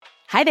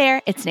Hi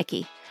there, it's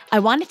Nikki. I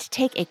wanted to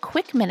take a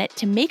quick minute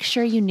to make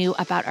sure you knew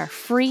about our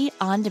free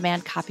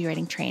on-demand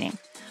copywriting training.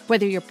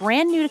 Whether you're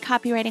brand new to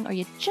copywriting or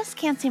you just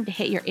can't seem to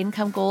hit your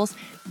income goals,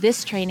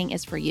 this training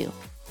is for you.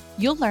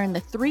 You'll learn the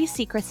 3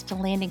 secrets to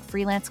landing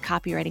freelance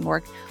copywriting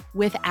work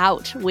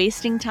without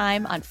wasting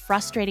time on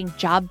frustrating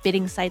job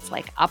bidding sites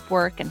like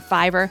Upwork and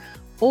Fiverr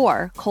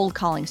or cold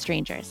calling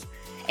strangers.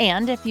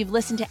 And if you've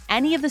listened to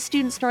any of the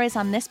student stories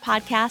on this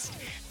podcast,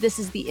 this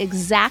is the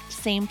exact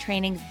same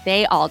training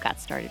they all got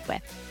started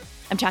with.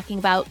 I'm talking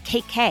about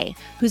Kate Kay,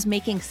 who's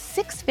making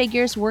 6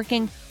 figures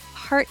working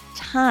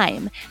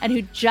part-time and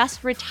who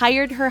just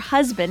retired her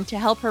husband to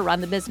help her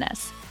run the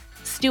business.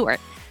 Stuart,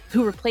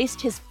 who replaced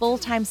his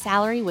full-time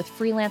salary with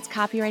freelance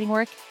copywriting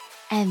work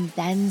and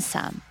then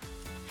some.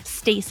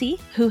 Stacy,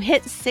 who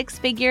hit 6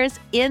 figures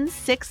in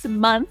 6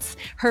 months,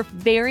 her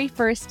very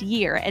first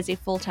year as a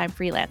full-time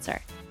freelancer.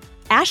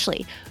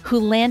 Ashley, who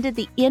landed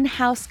the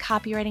in-house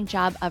copywriting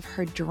job of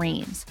her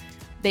dreams.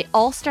 They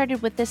all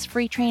started with this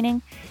free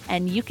training,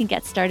 and you can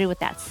get started with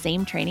that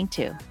same training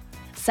too.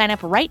 Sign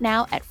up right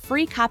now at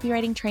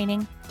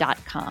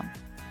freecopywritingtraining.com.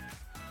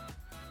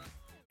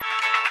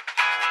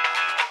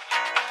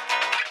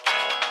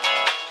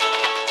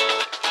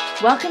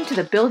 Welcome to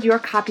the Build Your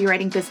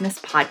Copywriting Business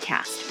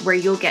podcast, where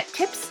you'll get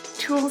tips,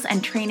 tools,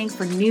 and training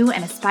for new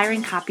and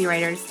aspiring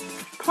copywriters,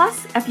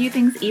 plus a few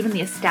things even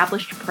the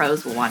established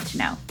pros will want to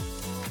know.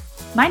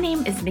 My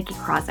name is Nikki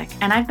Krawczyk,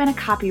 and I've been a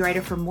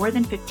copywriter for more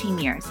than 15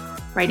 years,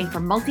 writing for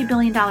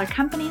multi-billion-dollar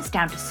companies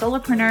down to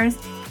solopreneurs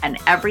and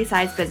every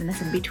size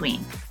business in between.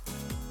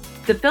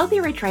 The Filthy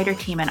Rich Writer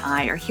team and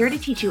I are here to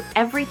teach you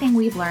everything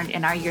we've learned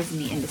in our years in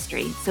the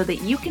industry so that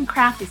you can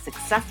craft a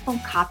successful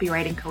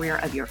copywriting career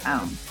of your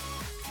own.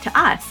 To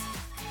us,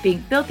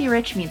 being filthy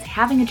rich means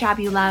having a job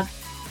you love,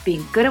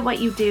 being good at what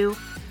you do,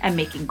 and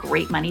making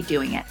great money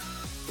doing it.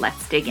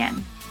 Let's dig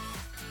in.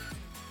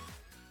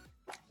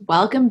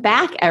 Welcome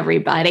back,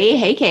 everybody.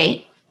 Hey,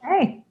 Kate.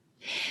 Hey.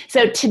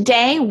 So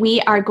today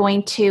we are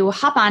going to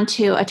hop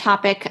onto a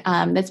topic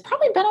that's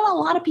probably been on a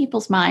lot of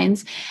people's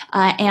minds,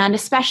 and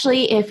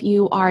especially if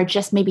you are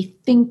just maybe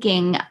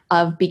thinking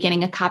of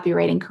beginning a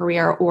copywriting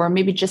career or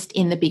maybe just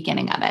in the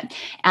beginning of it.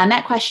 And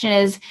that question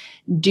is,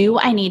 do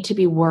I need to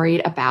be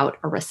worried about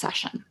a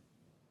recession?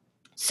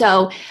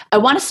 So I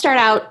want to start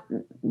out,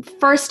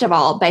 first of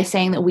all, by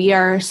saying that we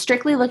are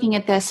strictly looking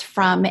at this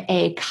from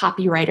a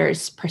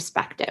copywriter's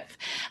perspective.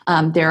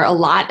 There are a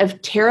lot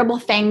of terrible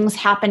things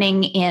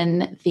happening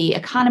in the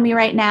economy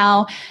right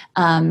now,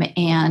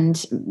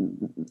 and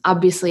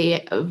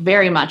obviously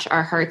very much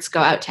our hearts go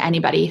out to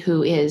anybody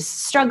who is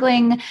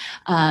struggling.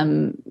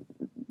 I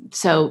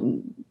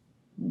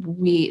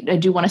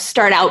do want to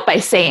start out by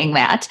saying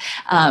that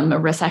a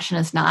recession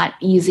is not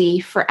easy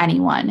for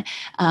anyone,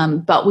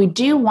 but we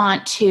do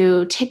want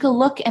to take a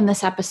look in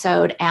this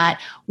episode at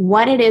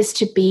what it is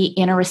to be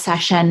in a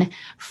recession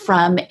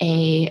from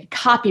a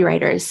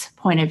copywriter's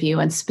point of view,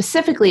 and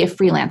specifically a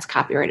freelance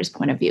copywriter's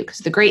point of view. Because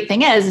the great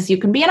thing is you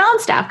can be an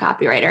on-staff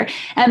copywriter,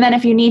 and then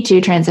if you need to,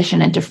 transition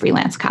into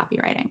freelance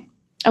copywriting.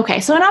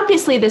 Okay, so and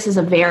obviously this is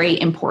a very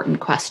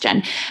important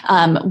question.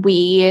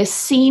 We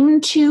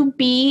seem to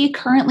be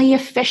currently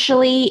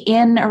officially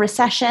in a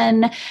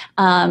recession,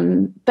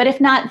 but if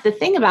not, the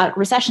thing about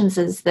recessions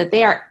is that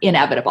they are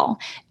inevitable.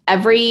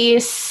 Every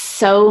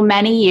so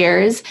many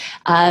years,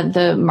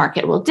 the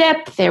market will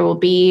dip. There will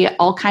be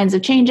all kinds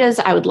of changes.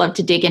 I would love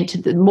to dig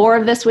into more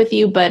of this with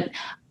you, but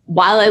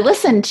while I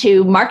listen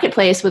to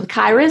Marketplace with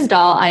Kai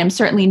Ryssdal, I am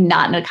certainly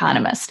not an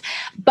economist,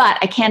 but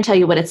I can tell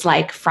you what it's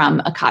like from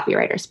a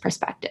copywriter's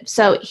perspective.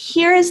 So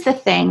here's the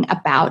thing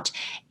about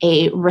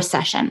a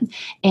recession.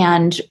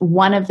 And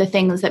one of the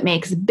things that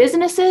makes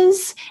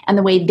businesses and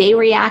the way they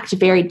react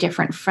very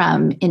different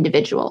from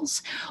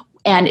individuals.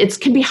 And it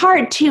can be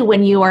hard too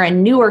when you are a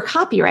newer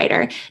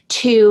copywriter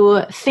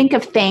to think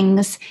of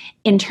things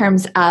in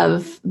terms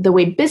of the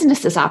way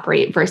businesses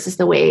operate versus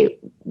the way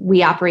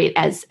we operate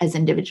as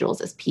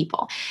individuals, as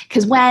people.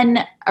 Because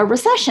when a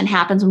recession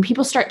happens, when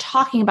people start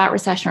talking about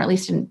recession, or at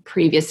least in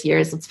previous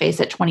years, let's face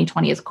it,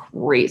 2020 is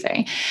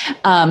crazy.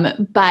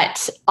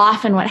 But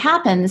often what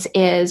happens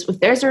is if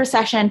there's a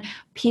recession,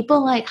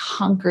 people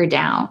hunker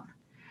down.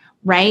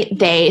 Right?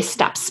 They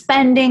stop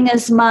spending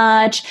as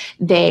much.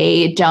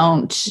 They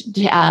don't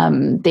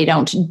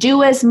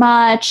do as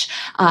much.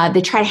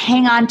 They try to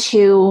hang on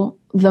to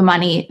the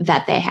money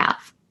that they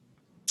have.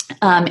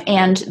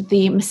 And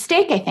the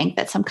mistake I think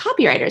that some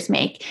copywriters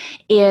make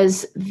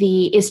is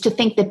to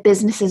think that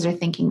businesses are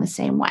thinking the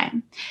same way,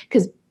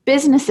 because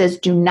businesses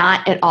do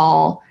not at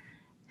all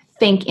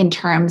think in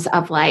terms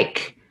of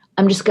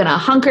I'm just going to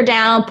hunker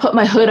down, put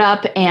my hood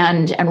up,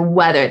 and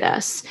weather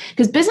this.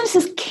 Because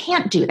businesses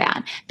can't do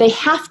that. They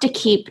have to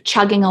keep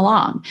chugging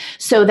along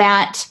so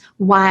that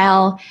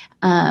while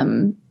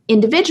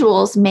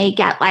individuals may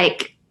get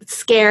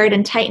scared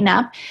and tighten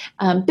up,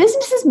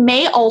 businesses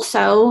may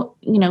also,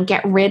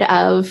 get rid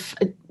of,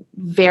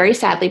 very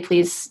sadly,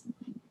 please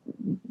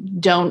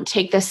don't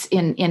take this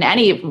in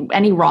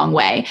any wrong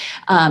way.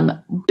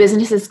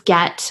 Businesses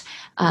get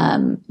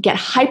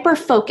hyper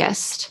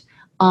focused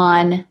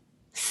on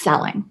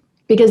selling,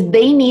 because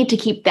they need to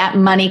keep that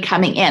money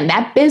coming in.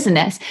 That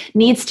business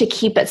needs to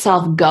keep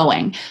itself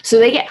going. So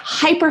they get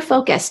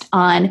hyper-focused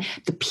on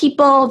the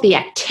people, the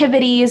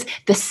activities,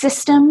 the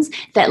systems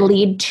that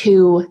lead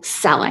to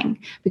selling,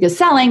 because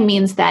selling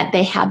means that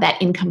they have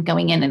that income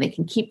going in and they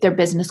can keep their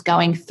business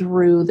going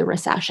through the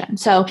recession.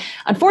 So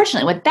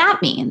unfortunately, what that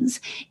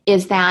means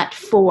is that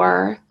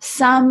for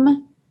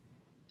some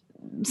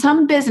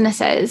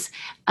businesses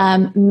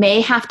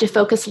may have to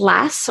focus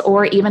less,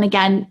 or even,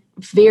 again,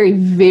 very,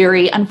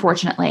 very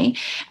unfortunately,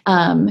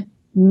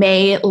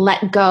 may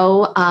let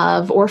go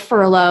of or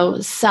furlough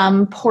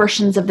some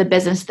portions of the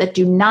business that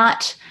do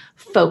not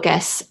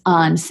focus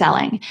on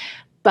selling.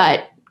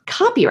 But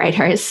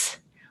copywriters,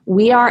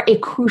 we are a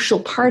crucial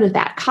part of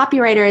that.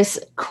 Copywriters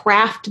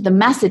craft the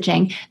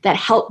messaging that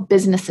help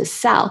businesses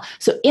sell.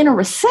 So in a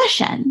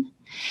recession,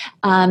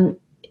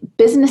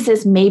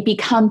 businesses may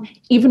become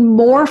even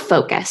more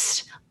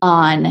focused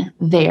on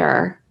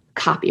their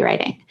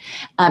copywriting.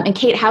 And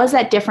Kate, how is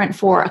that different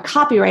for a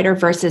copywriter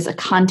versus a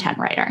content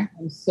writer?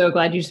 I'm so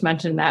glad you just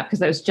mentioned that,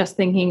 because I was just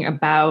thinking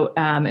about,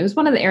 it was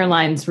one of the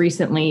airlines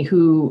recently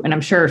who, and I'm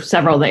sure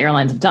several of the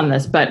airlines have done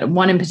this, but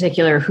one in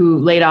particular who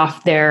laid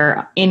off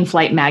their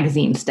in-flight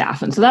magazine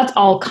staff. And so that's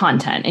all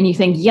content. And you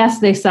think, yes,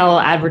 they sell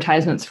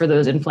advertisements for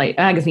those in-flight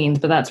magazines,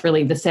 but that's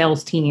really the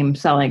sales team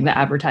selling the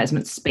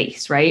advertisement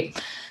space,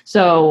 right?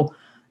 So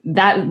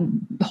that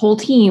whole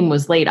team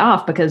was laid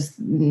off because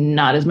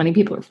not as many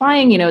people are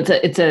flying.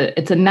 It's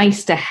a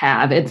nice to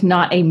have. It's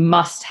not a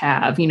must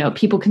have.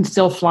 People can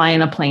still fly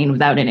in a plane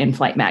without an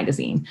in-flight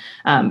magazine.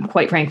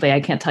 Quite frankly, I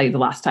can't tell you the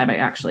last time I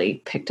actually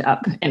picked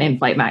up an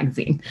in-flight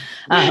magazine.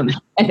 I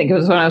think it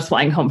was when I was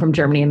flying home from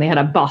Germany and they had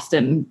a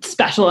Boston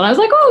special and I was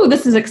like, oh,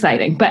 this is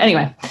exciting. But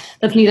anyway,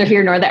 that's neither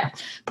here nor there.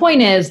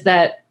 Point is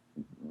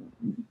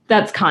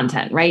that's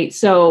content, right?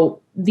 So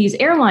these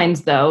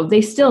airlines, though,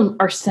 they still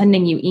are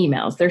sending you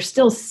emails.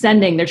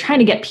 They're trying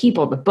to get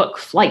people to book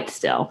flights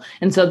still.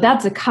 And so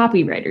that's a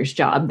copywriter's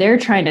job. They're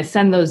trying to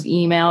send those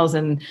emails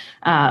and,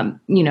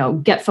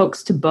 get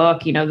folks to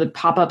book, the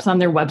pop-ups on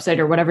their website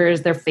or whatever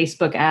is their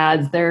Facebook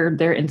ads, their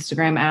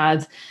Instagram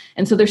ads.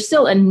 And so there's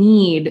still a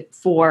need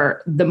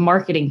for the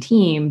marketing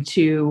team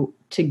to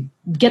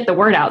get the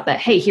word out that,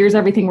 hey, here's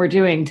everything we're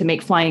doing to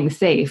make flying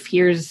safe.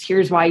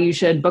 Here's why you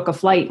should book a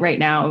flight right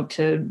now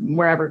to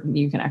wherever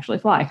you can actually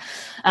fly.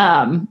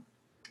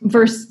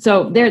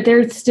 So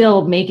they're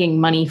still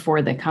making money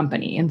for the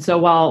company. And so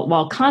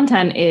while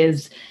content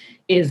is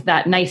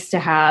that nice to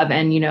have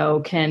and,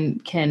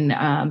 can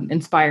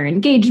inspire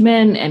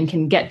engagement and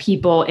can get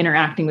people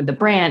interacting with the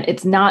brand,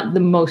 it's not the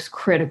most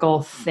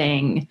critical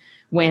thing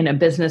when a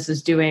business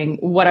is doing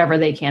whatever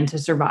they can to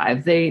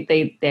survive.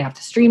 They have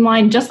to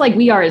streamline, just like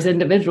we are as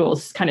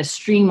individuals, kind of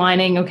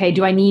streamlining, okay,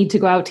 do I need to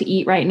go out to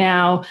eat right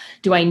now?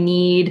 Do I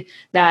need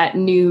that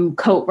new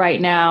coat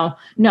right now?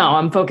 No,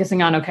 I'm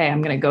focusing on, okay,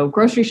 I'm going to go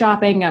grocery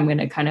shopping. I'm going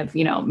to kind of,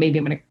 maybe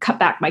I'm going to cut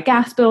back my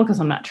gas bill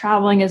because I'm not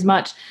traveling as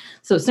much.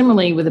 So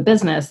similarly with a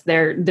business,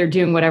 they're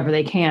doing whatever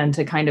they can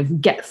to kind of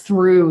get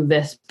through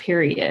this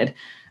period,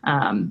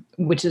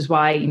 which is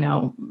why,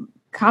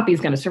 copy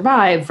is going to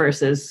survive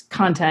versus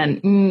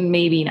content,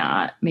 maybe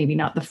not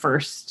the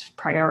first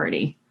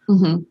priority.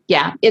 Mm-hmm.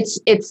 Yeah,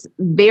 it's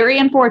very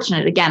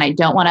unfortunate. Again, I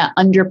don't want to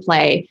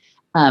underplay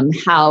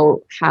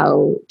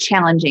how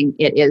challenging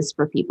it is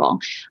for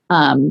people.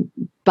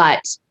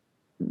 But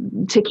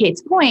to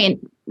Kate's point,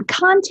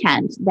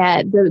 content,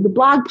 that the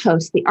blog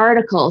posts, the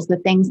articles, the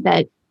things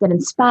that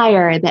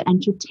inspire, that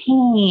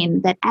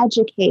entertain, that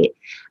educate,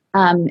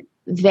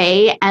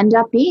 they end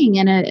up being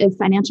in a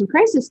financial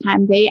crisis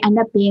time, they end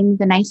up being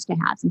the nice to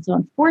haves. And so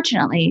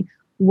unfortunately,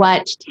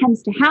 what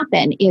tends to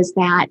happen is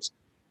that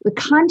the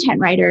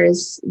content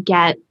writers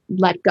get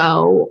let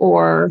go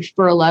or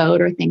furloughed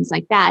or things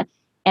like that.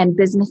 And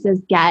businesses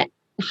get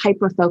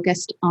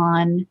hyper-focused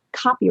on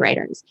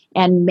copywriters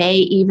and may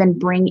even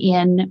bring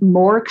in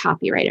more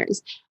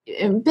copywriters.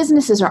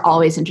 Businesses are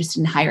always interested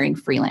in hiring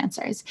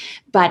freelancers,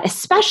 but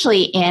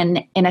especially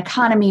in an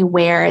economy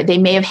where they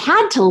may have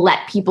had to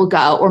let people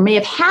go or may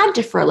have had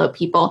to furlough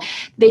people,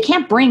 they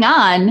can't bring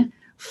on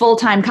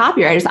full-time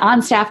copywriters,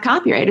 on-staff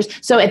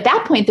copywriters. So at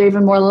that point, they're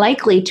even more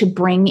likely to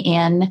bring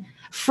in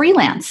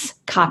freelance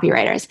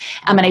copywriters.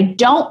 And I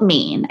don't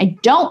mean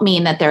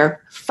that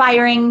they're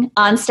firing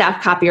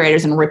on-staff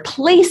copywriters and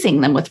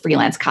replacing them with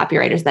freelance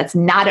copywriters. That's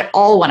not at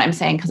all what I'm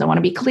saying, because I want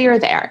to be clear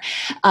there.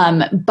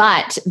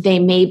 But they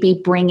may be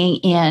bringing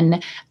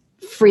in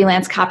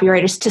freelance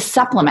copywriters to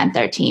supplement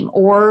their team,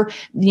 or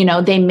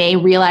they may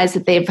realize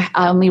that they've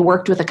only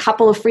worked with a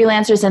couple of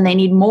freelancers and they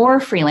need more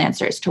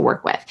freelancers to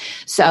work with.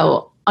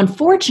 So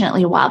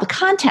unfortunately, while the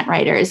content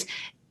writers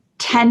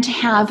tend to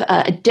have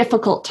a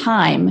difficult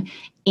time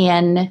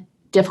in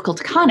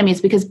difficult economies,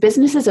 because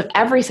businesses of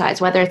every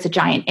size, whether it's a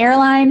giant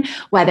airline,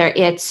 whether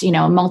it's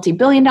a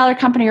multi-billion-dollar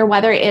company, or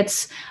whether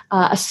it's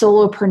a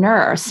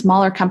solopreneur or a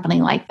smaller company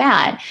like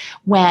that,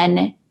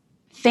 when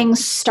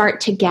things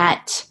start to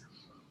get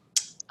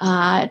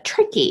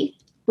tricky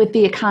with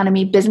the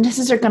economy,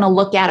 businesses are going to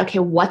look at, okay,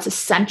 what's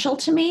essential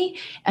to me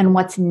and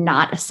what's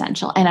not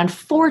essential. And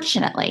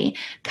unfortunately,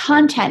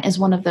 content is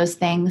one of those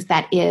things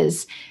that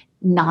is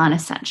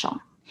non-essential.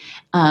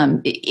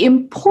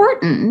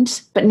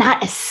 Important, but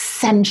not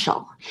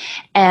essential.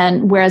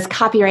 And whereas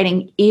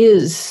copywriting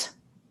is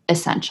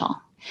essential.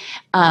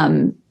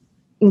 And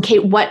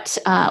Kate, what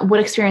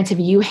experience have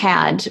you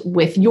had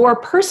with your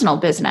personal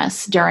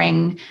business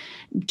during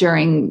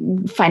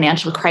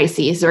financial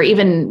crises, or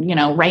even,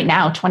 right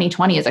now,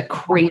 2020 is a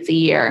crazy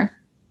year?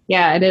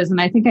 Yeah, it is.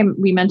 And I think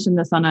we mentioned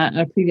this on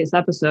a previous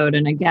episode.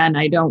 And again,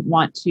 I don't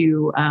want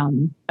to,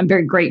 I'm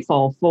very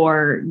grateful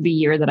for the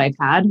year that I've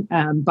had.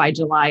 By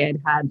July, it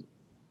had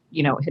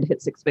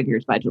hit six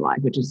figures by July,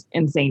 which is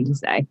insane to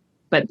say,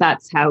 but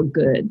that's how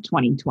good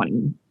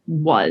 2020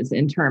 was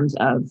in terms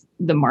of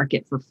the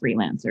market for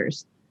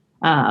freelancers.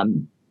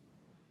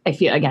 I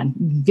feel, again,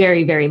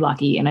 very, very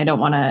lucky. And I don't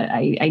want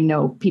to, I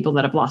know people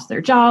that have lost their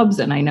jobs,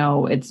 and I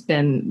know it's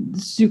been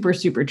super,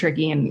 super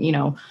tricky, and,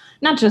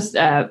 not just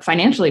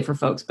financially for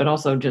folks, but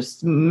also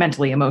just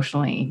mentally,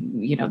 emotionally,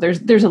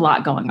 there's a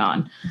lot going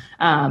on.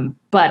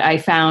 But I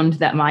found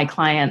that my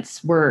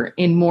clients were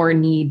in more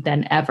need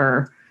than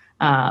ever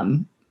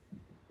of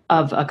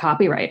a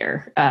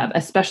copywriter,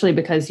 especially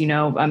because,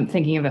 I'm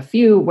thinking of a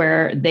few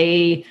where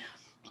they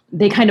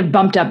kind of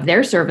bumped up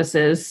their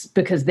services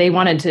because they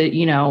wanted to,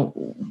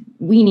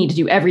 we need to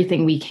do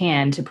everything we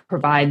can to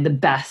provide the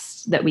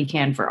best that we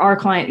can for our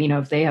client,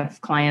 if they have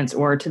clients,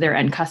 or to their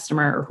end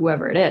customer or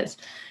whoever it is.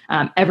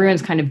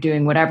 Everyone's kind of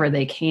doing whatever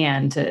they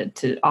can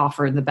to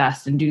offer the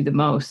best and do the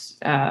most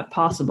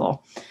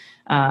possible.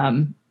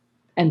 And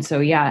so,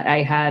 yeah,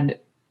 I had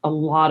a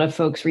lot of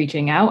folks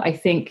reaching out. I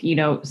think,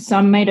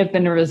 some might have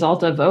been a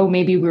result of,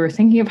 maybe we were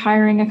thinking of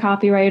hiring a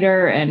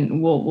copywriter,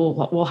 and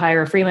we'll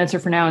hire a freelancer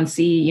for now and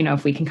see,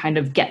 if we can kind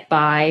of get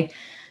by,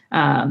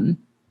 not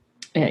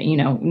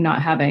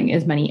having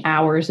as many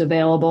hours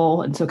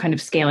available. And so kind of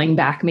scaling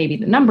back maybe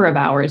the number of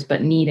hours,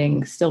 but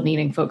still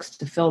needing folks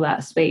to fill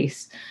that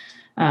space.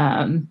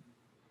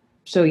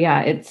 So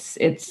yeah,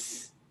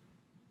 it's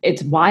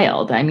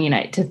wild. I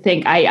mean, to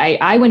think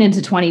I went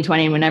into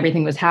 2020 when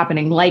everything was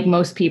happening, like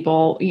most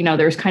people,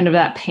 there's kind of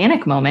that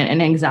panic moment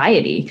and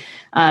anxiety.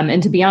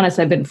 And to be honest,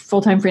 I've been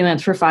full-time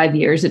freelance for 5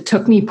 years. It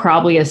took me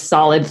probably a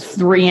solid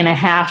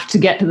 3.5 to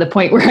get to the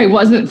point where I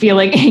wasn't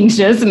feeling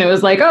anxious. And it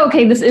was like,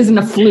 okay, this isn't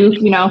a fluke.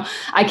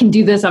 I can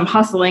do this. I'm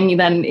hustling.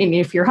 And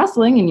if you're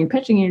hustling and you're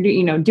pitching and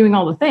you're doing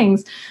all the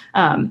things,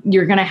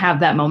 you're going to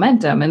have that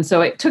momentum. And so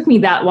it took me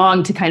that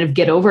long to kind of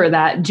get over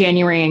that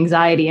January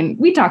anxiety. And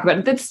we talk about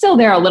it. It's still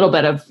there a little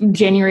bit of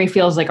January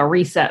feels like a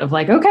reset of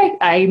like, okay,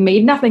 I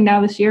made nothing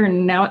now this year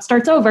and now it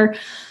starts over.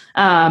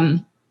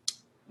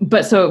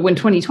 But so when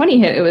 2020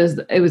 hit,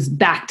 it was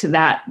back to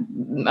that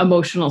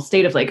emotional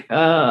state of like,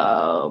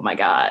 oh my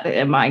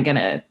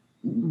God,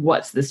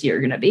 what's this year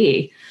going to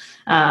be?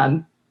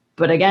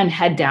 But again,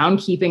 head down,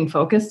 keeping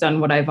focused on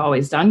what I've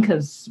always done,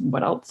 because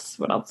what else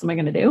am I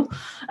going to do?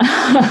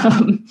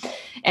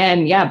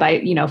 And yeah,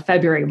 by,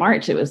 February,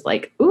 March, it was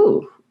like,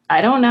 ooh, I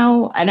don't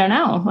know.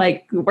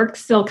 Like,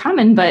 work's still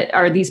coming, but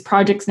are these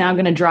projects now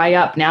going to dry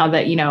up now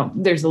that,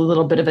 there's a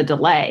little bit of a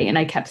delay? And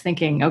I kept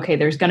thinking, okay,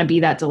 there's going to be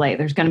that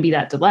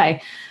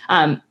delay.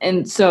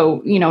 And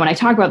so, when I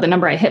talk about the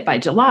number I hit by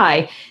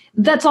July,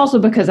 that's also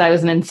because I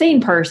was an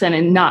insane person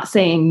and not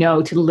saying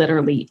no to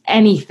literally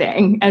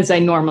anything as I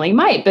normally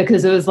might,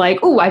 because it was like,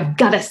 oh, I've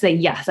got to say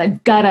yes.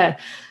 I've got to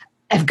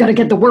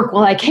get the work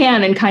while I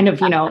can. And kind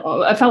of,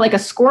 I felt like a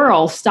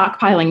squirrel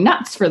stockpiling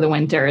nuts for the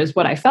winter is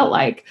what I felt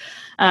like.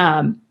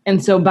 And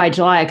so by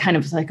July, I kind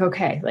of was like,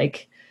 okay,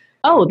 like,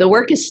 oh, the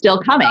work is still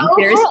coming.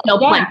 There's still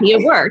plenty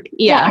of work.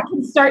 Yeah. I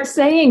can start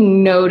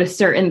saying no to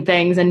certain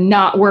things and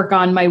not work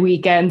on my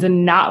weekends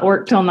and not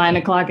work till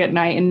 9:00 at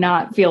night and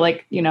not feel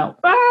like,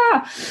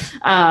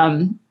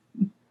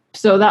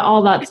 so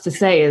all that's to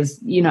say is,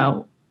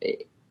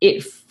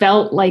 it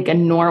felt like a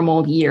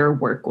normal year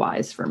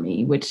work-wise for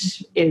me,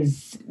 which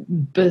is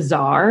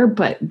bizarre,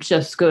 but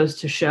just goes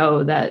to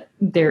show that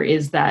there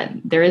is that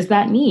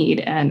need,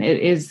 and it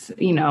is,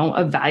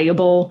 a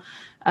valuable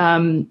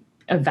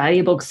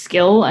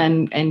skill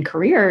and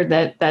career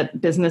that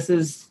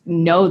businesses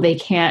know they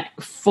can't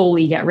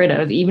fully get rid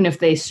of, even if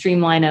they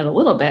streamline it a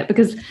little bit.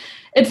 Because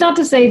it's not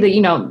to say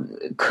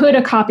that, could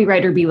a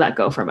copywriter be let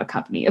go from a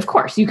company? Of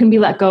course, you can be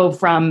let go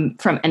from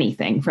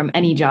anything, from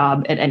any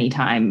job at any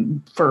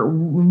time for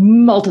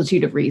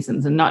multitude of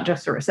reasons, and not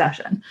just a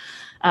recession.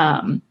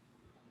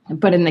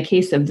 But in the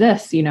case of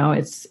this,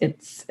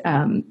 it's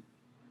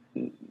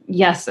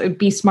yes,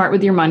 be smart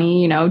with your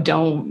money.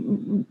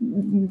 Don't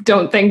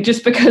think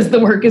just because the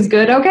work is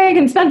good, okay, I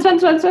can spend.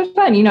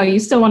 You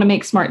still want to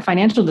make smart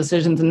financial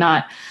decisions and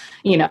not,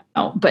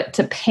 but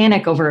to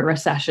panic over a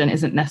recession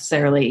isn't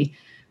necessarily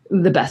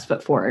the best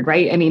foot forward,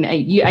 right? I mean,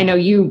 I know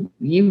you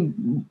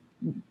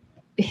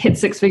hit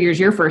six figures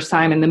your first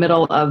time in the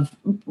middle of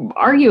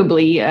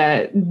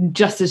arguably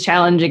just as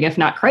challenging, if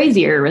not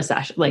crazier,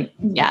 recession. Like,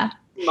 yeah.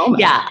 moment.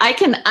 Yeah, I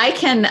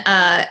can,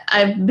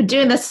 I've been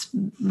doing this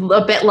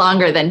a bit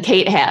longer than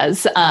Kate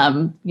has,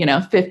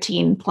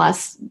 15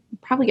 plus,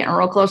 probably getting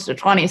real close to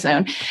 20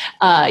 soon,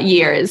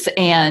 years.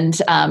 And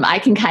I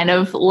can kind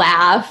of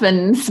laugh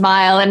and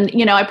smile. And,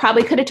 I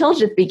probably could have told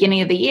you at the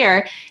beginning of the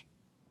year,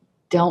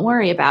 don't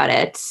worry about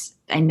it.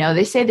 I know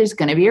they say there's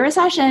going to be a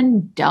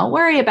recession. Don't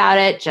worry about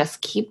it.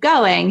 Just keep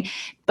going.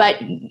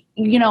 But,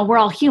 we're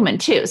all human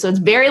too. So it's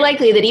very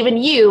likely that even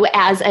you,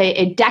 as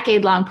a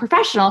decade-long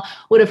professional,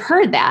 would have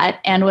heard that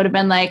and would have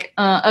been like,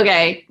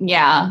 okay,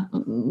 yeah,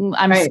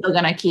 I'm still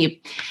going to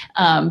keep.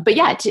 But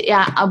yeah,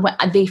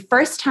 the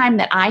first time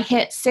that I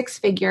hit six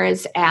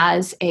figures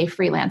as a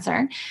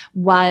freelancer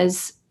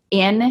was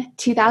in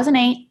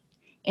 2008,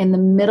 in the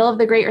middle of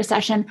the Great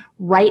Recession,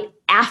 right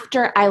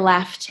after I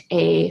left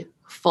a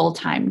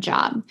full-time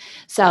job.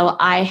 So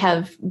I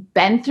have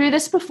been through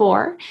this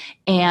before,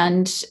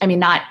 and I mean,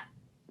 not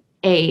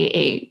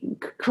a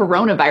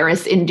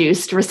coronavirus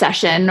induced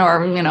recession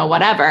or,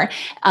 whatever.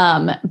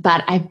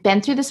 But I've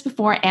been through this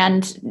before,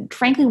 and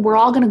frankly, we're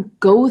all going to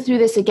go through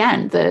this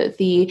again.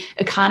 The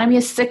economy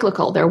is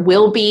cyclical. There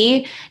will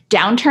be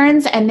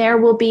downturns and there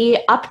will be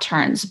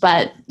upturns.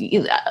 But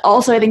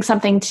also I think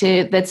something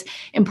that's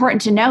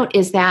important to note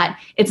is that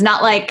it's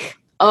not like,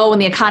 when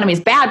the economy is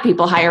bad,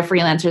 people hire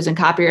freelancers and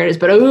copywriters,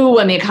 but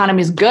when the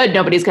economy is good,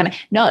 nobody's going to.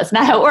 No, it's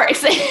not how it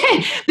works.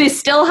 They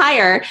still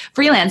hire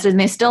freelancers and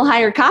they still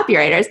hire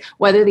copywriters,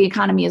 whether the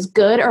economy is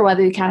good or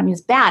whether the economy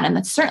is bad. And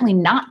that's certainly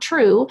not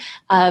true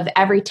of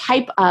every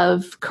type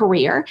of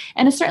career.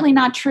 And it's certainly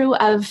not true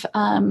of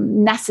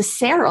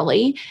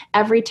necessarily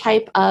every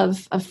type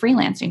of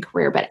freelancing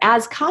career. But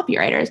as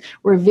copywriters,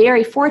 we're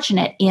very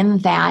fortunate in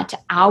that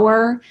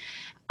our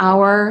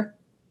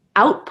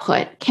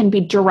output can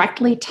be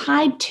directly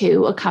tied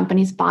to a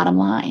company's bottom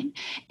line.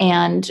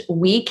 And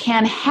we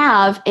can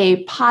have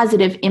a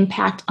positive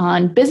impact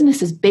on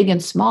businesses big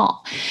and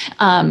small.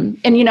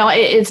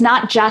 It's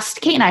not just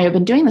Kate and I have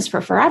been doing this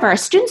for forever. Our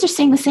students are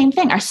seeing the same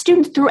thing. Our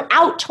students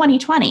throughout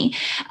 2020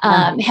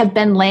 have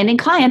been landing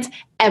clients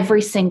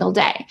every single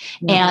day.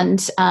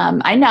 And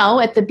I know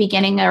at the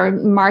beginning or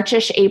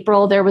Marchish,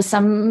 April, there was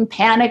some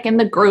panic in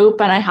the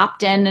group, and I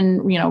hopped in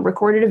and,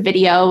 recorded a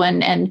video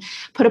and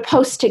put a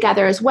post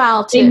together as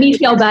well. Made me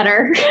feel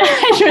better.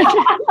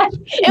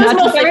 It was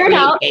mostly for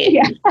you,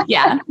 Kate.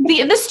 Yeah.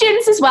 The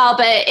students as well,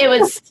 but I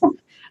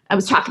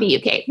was talking to you,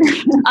 Kate.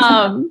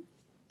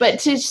 But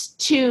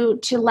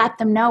to let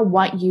them know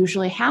what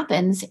usually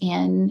happens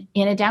in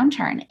a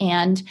downturn.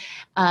 And,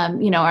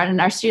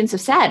 and our students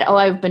have said,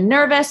 I've been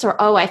nervous, or,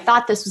 I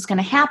thought this was going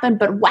to happen,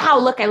 but wow,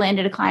 look, I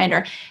landed a client,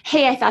 or,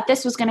 hey, I thought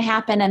this was going to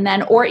happen. And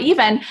then, or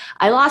even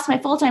I lost my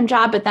full-time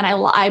job, but then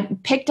I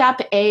picked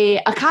up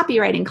a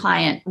copywriting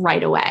client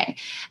right away.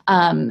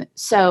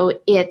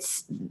 So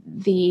it's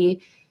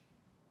the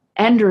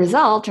end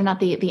result, or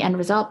not the end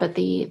result, but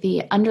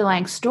the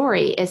underlying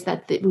story is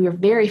that we are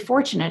very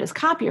fortunate as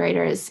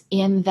copywriters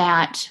in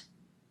that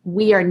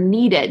we are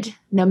needed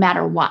no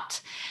matter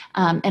what.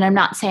 And I'm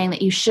not saying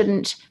that you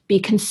shouldn't be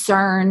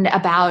concerned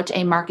about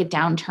a market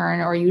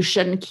downturn, or you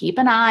shouldn't keep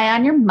an eye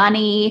on your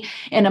money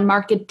in a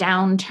market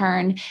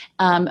downturn.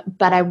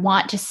 But I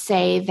want to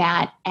say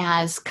that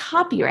as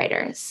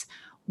copywriters,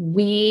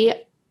 we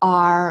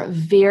are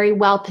very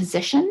well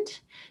positioned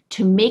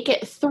to make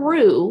it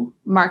through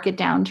market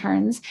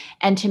downturns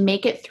and to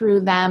make it through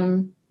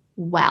them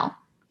well,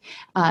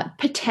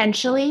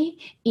 potentially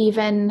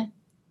even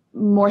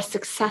more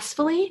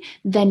successfully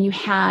than you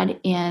had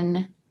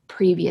in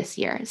previous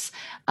years.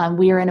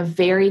 We are in a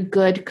very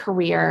good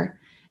career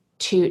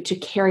to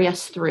carry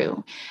us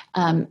through.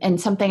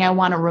 And something I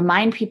want to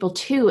remind people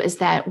too is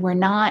that we're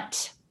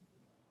not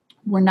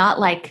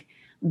like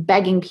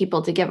begging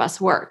people to give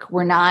us work.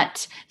 They're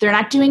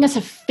not doing us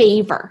a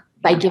favor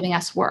by giving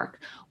us work.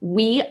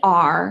 We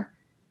are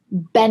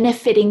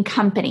benefiting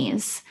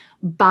companies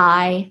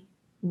by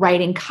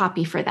writing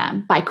copy for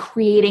them, by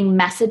creating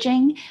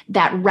messaging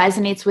that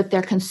resonates with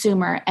their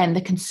consumer and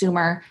the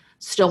consumer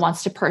still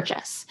wants to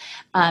purchase.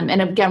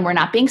 And again, we're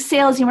not being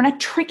salesy. We're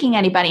not tricking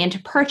anybody into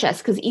purchase,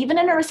 because even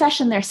in a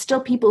recession, there's still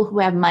people who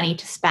have money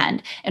to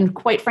spend. And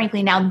quite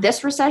frankly, now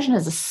this recession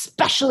is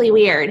especially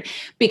weird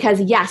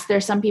because yes,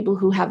 there's some people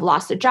who have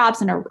lost their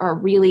jobs and are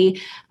really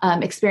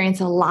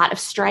experiencing a lot of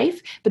strife,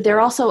 but there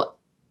are also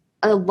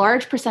a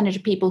large percentage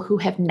of people who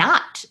have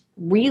not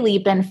really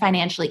been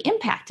financially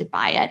impacted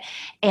by it.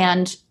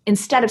 And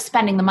instead of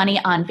spending the money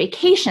on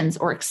vacations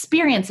or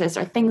experiences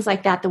or things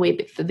like that the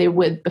way they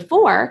would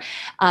before,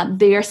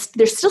 they're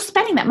still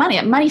spending that money.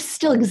 That money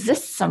still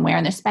exists somewhere,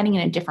 and they're spending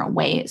it in different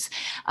ways.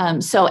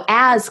 So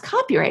as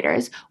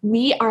copywriters,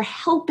 we are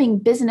helping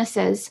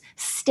businesses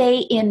stay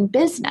in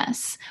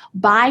business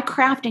by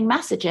crafting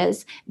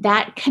messages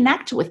that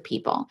connect with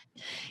people.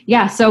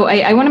 Yeah. So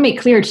I want to make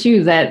clear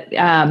too that,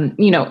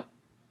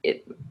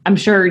 I'm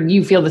sure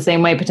you feel the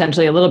same way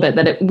potentially a little bit,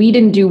 that we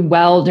didn't do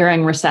well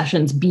during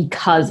recessions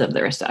because of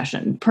the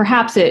recession.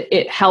 Perhaps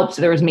it helped.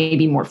 There was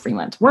maybe more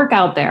freelance work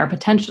out there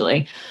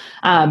potentially.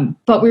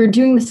 But we were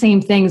doing the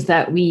same things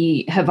that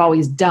we have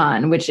always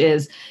done, which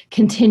is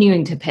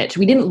continuing to pitch.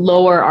 We didn't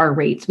lower our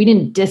rates. We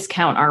didn't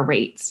discount our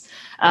rates.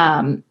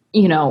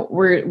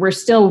 We're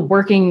still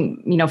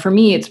working, for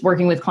me, it's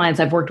working with clients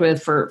I've worked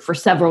with for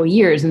several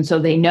years. And so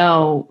they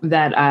know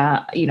that,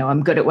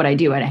 I'm good at what I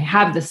do and I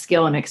have the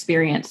skill and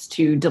experience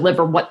to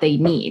deliver what they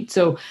need.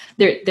 So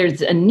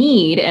there's a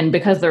need. And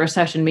because of the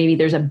recession, maybe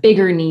there's a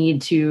bigger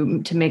need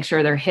to make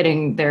sure they're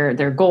hitting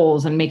their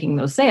goals and making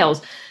those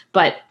sales.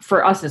 But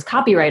for us as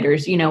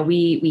copywriters,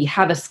 we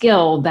have a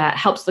skill that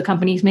helps the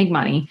companies make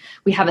money.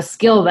 We have a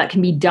skill that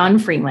can be done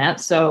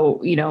freelance.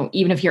 So,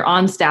 even if you're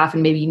on staff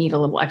and maybe you need a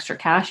little extra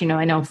cash,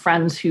 I know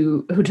friends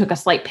who took a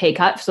slight pay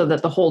cut so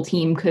that the whole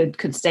team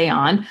could stay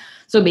on.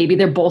 So maybe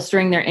they're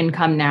bolstering their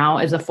income now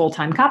as a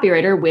full-time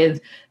copywriter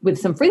with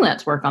some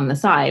freelance work on the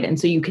side. And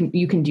so you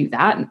can do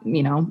that.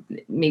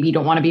 Maybe you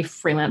don't want to be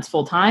freelance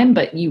full-time,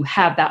 but you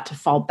have that to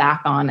fall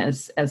back on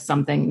as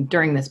something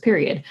during this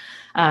period.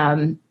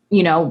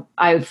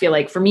 I feel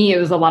like for me, it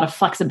was a lot of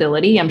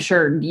flexibility. I'm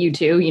sure you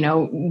too,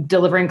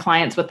 delivering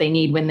clients what they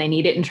need when they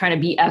need it and trying to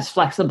be as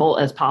flexible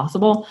as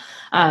possible.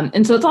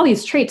 And so it's all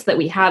these traits that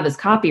we have as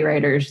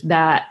copywriters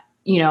that,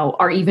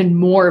 are even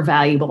more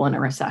valuable in a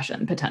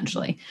recession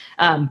potentially,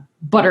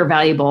 but are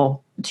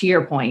valuable to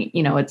your point.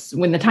 It's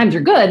when the times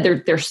are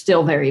good, they're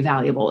still very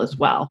valuable as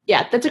well.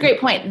 Yeah, that's a great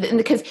point.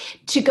 Because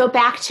to go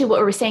back to what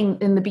we were saying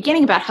in the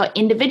beginning about how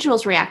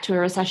individuals react to a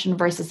recession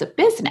versus a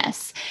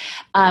business,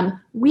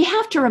 we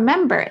have to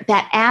remember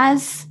that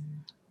as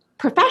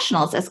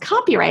professionals, as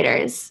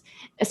copywriters,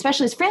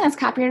 especially as freelance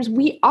copywriters,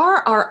 we are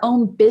our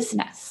own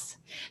business.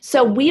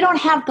 So we don't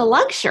have the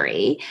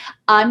luxury,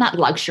 not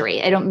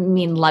luxury, I don't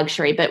mean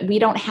luxury, but we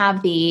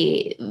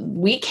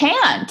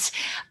can't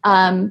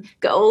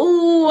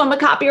go, I'm a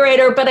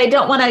copywriter, but I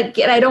don't want to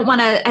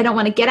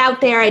get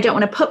out there. I don't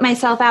want to put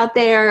myself out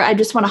there. I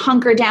just want to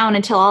hunker down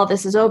until all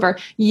this is over.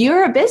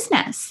 You're a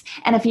business.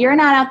 And if you're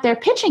not out there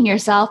pitching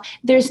yourself,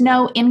 there's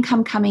no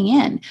income coming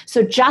in.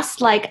 So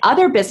just like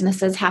other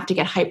businesses have to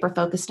get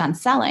hyper-focused on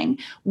selling,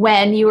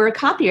 when you are a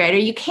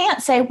copywriter, you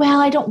can't say, well,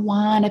 I don't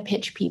want to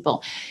pitch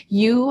people.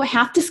 You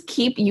have to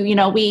keep,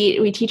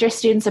 we teach our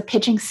students a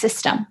pitching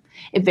system,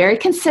 a very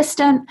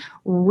consistent,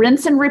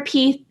 rinse and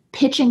repeat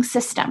pitching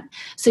system.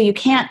 So you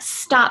can't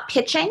stop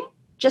pitching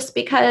just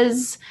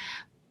because,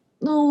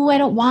 I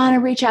don't want to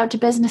reach out to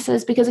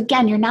businesses, because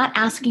again, you're not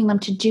asking them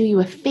to do you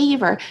a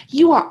favor.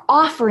 You are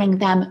offering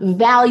them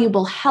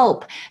valuable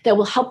help that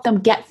will help them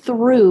get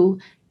through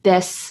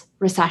this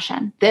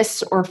recession,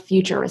 this or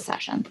future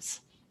recessions.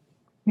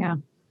 Yeah,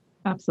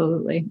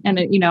 absolutely. And,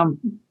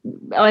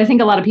 I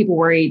think a lot of people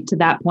worry to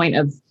that point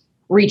of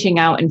reaching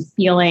out and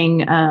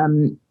feeling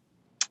kind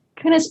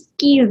of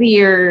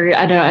skeezy or,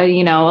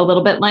 a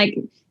little bit like,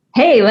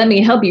 hey, let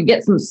me help you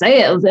get some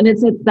sales. And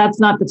that's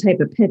not the type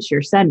of pitch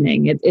you're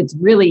sending. It's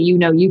really,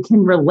 you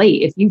can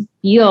relate. If you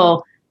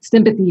feel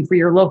sympathy for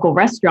your local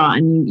restaurant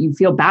and you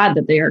feel bad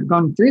that they are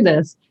going through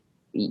this,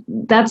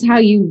 that's how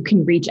you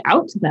can reach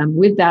out to them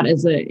with that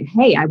as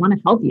hey, I want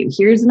to help you.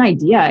 Here's an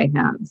idea I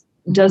have.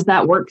 Does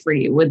that work for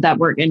you? Would that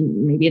work?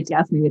 And maybe it's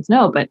yes, maybe it's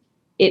no, but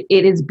it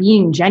is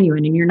being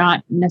genuine, and you're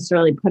not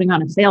necessarily putting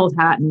on a sales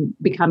hat and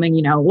becoming,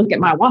 look at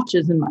my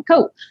watches and my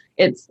coat.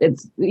 It's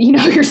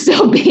you're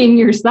still being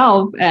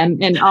yourself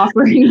and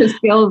offering the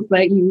skills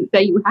that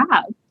you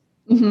have.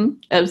 Mm-hmm.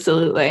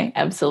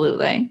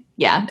 Absolutely.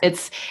 Yeah.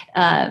 It's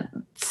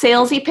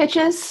salesy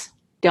pitches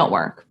don't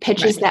work.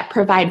 Pitches that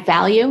provide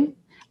value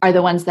are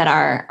the ones that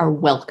are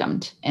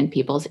welcomed in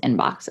people's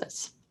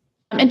inboxes.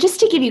 And just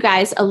to give you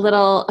guys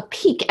a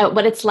peek at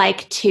what it's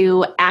like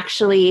to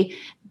actually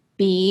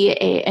be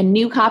a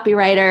new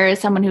copywriter,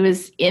 someone who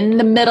is in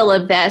the middle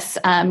of this.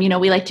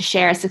 We like to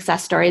share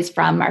success stories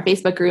from our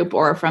Facebook group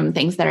or from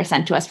things that are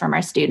sent to us from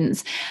our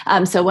students.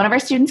 So one of our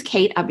students,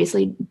 Kate,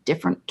 obviously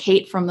different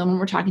Kate from the one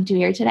we're talking to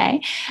here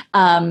today,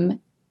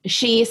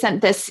 she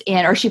sent this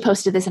in, or she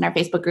posted this in our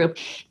Facebook group.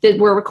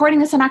 We're recording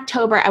this in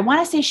October. I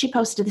want to say she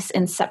posted this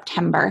in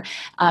September.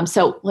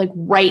 So like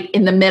right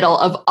in the middle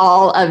of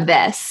all of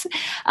this.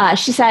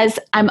 She says,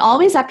 I'm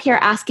always up here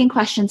asking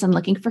questions and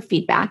looking for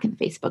feedback in the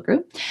Facebook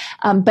group.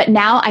 But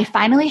now I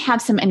finally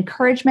have some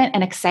encouragement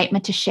and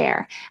excitement to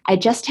share. I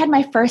just had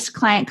my first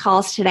client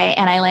calls today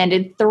and I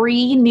landed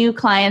 3 new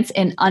clients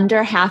in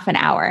under half an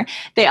hour.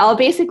 They all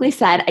basically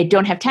said, I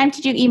don't have time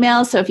to do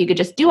emails. So if you could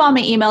just do all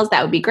my emails,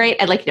 that would be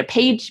great. I'd like to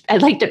pay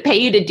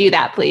you to do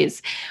that, please.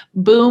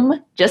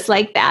 Boom, just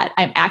like that.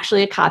 I'm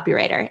actually a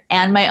copywriter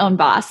and my own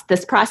boss.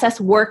 This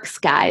process works,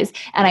 guys,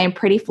 and I am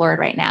pretty floored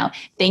right now.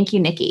 Thank you,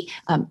 Nikki.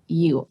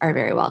 You are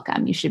very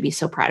welcome. You should be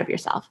so proud of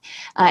yourself.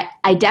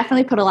 I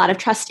definitely put a lot of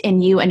trust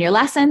in you and your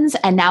lessons,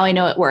 and now I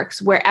know it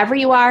works. Wherever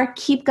you are,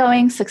 keep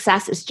going.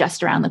 Success is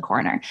just around the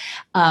corner.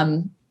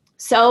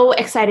 So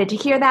excited to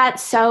hear that.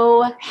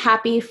 So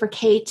happy for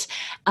Kate.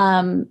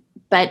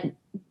 But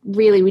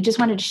really, we just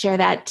wanted to share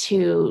that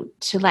to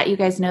let you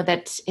guys know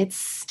that it's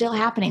still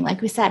happening.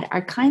 Like we said,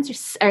 our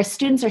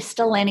students are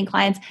still landing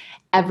clients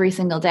every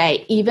single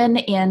day, even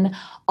in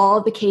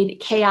all the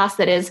chaos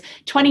that is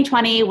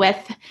 2020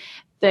 with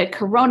the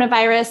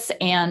coronavirus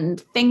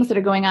and things that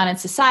are going on in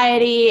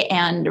society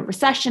and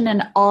recession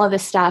and all of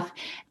this stuff.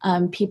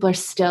 People are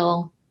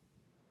still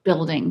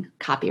building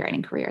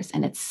copywriting careers,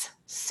 and it's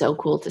so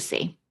cool to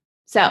see.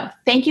 So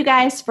thank you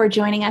guys for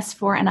joining us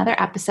for another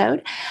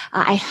episode.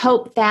 I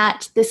hope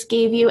that this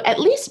gave you at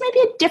least maybe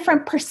a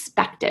different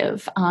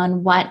perspective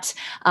on what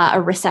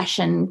a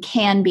recession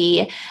can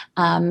be.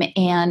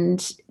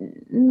 And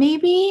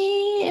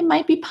maybe it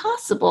might be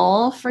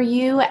possible for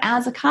you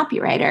as a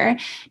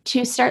copywriter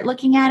to start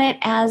looking at it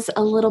as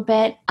a little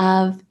bit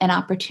of an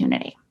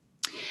opportunity.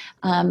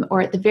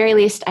 Or at the very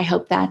least, I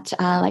hope that,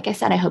 like I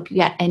said, I hope you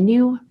get a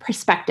new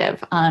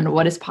perspective on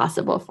what is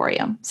possible for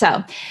you.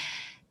 So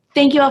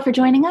thank you all for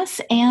joining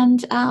us,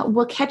 and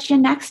we'll catch you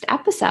next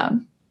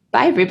episode.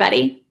 Bye,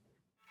 everybody.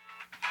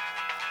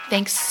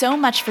 Thanks so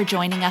much for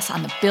joining us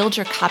on the Build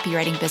Your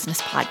Copywriting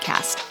Business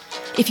podcast.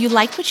 If you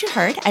liked what you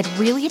heard, I'd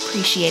really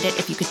appreciate it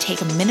if you could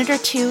take a minute or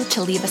two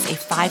to leave us a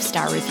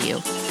 5-star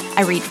review.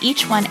 I read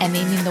each one, and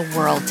they mean the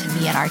world to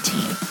me and our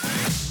team.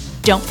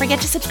 Don't forget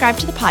to subscribe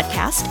to the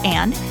podcast,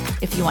 and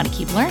if you want to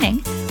keep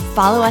learning,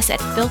 follow us at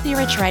Filthy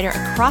Rich Writer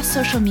across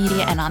social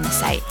media and on the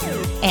site.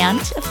 And,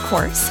 of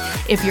course,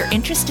 if your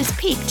interest is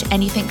piqued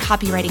and you think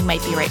copywriting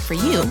might be right for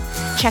you,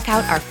 check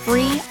out our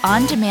free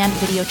on-demand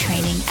video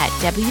training at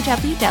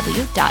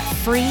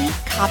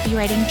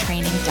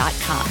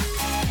www.freecopywritingtraining.com.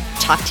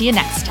 Talk to you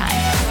next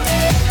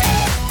time.